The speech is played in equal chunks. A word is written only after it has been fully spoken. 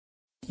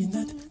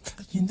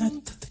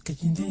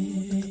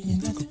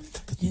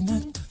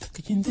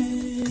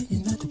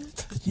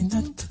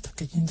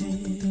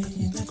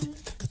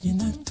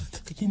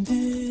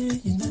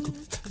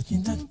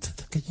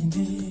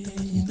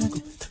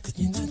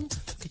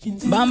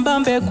Bam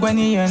bam be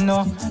kweni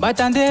yeno,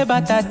 batande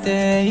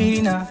batate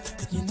ina.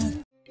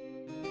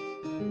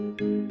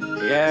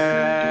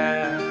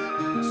 Yeah,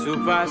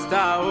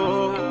 superstar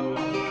oh,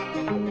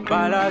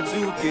 bala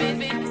 2K,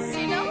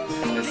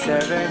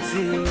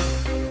 70.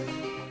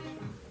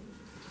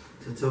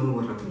 So tell me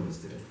what happened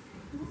yesterday.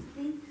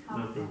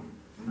 Nothing.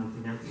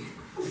 Nothing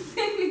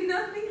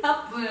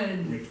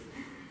happened.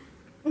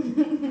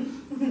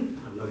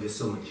 I love you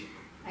so much.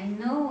 I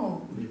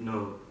know. You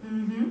know,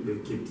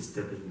 you keep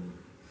disturbing me.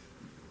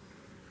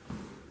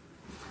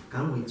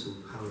 Can't wait to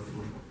have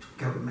my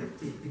girl with my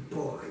baby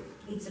boy.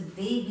 It's a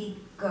baby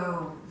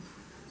girl.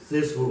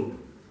 Says who?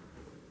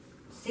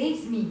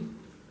 Says me.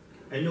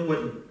 I know what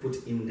you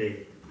put in there.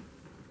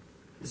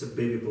 It's a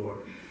baby boy.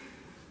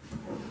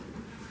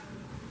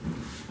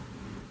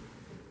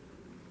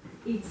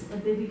 It's a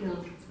baby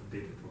girl. It's a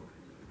baby boy.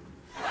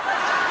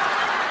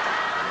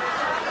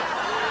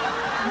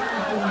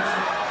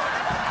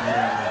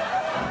 Yeah.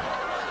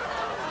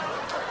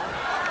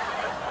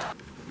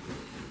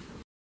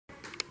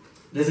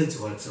 Listen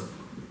to what's up.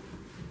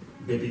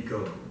 Baby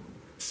girl.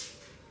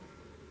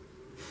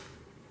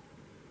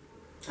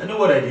 I know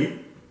what I did.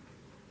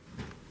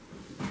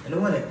 I know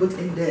what I put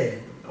in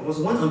there. I was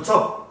one on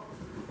top.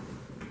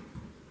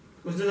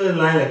 It was just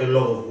lying like a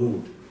log of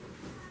wood.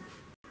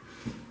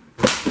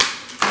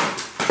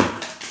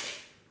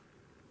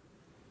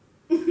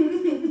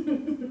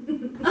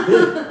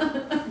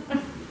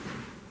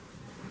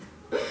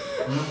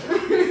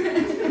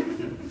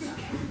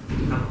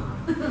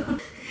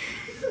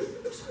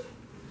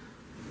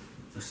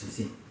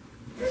 See.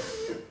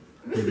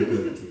 Baby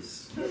girl it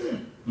is.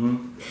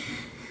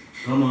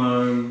 Come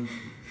on.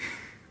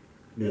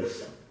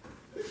 Babes.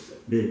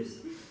 Babes.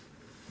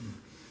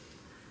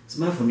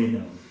 Smile for me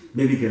now.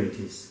 Baby girl it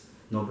is.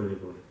 Not baby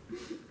boy.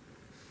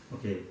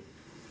 Okay.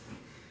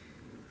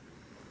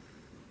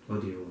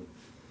 What do you want?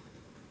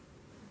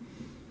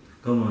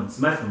 Come on,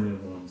 smile for me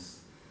once.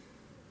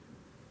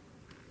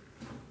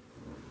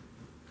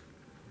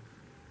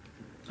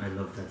 I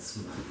love that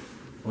smile.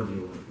 What do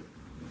you want?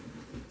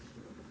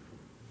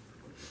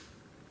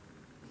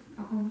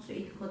 I want to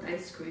eat hot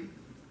ice cream.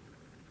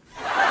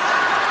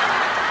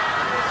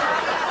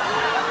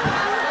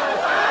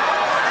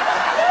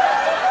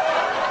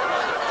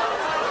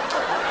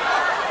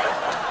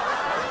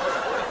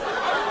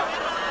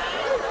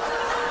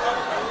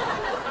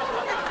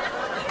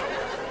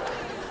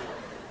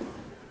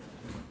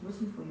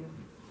 Waiting for you.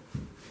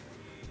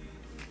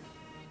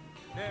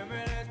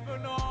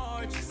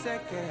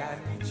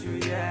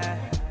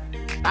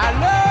 I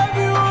love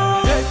you.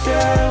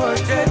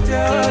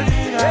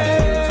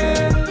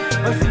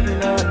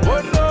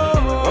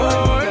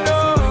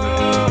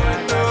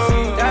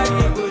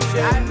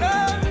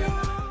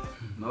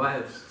 My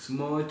wife,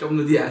 small chom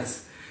dias.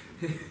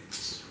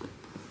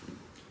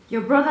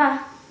 Your brother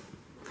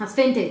has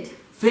fainted.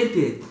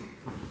 Fainted.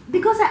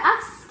 Because I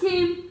asked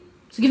him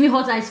to give me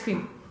hot ice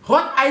cream.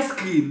 Hot ice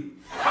cream.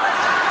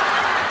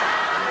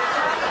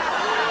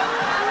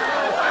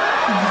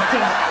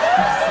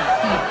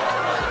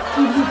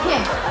 If you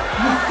care,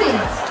 you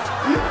faint.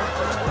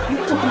 You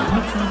don't know what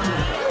makes me do.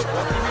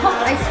 Hot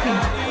ice cream.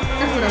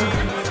 That's what I want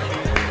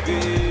to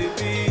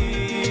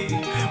eat.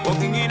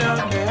 Walking in on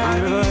the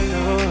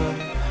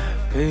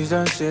please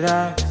don't say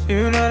that.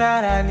 You know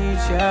that I need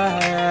you.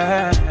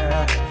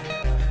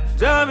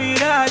 Tell me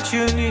that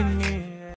you need me.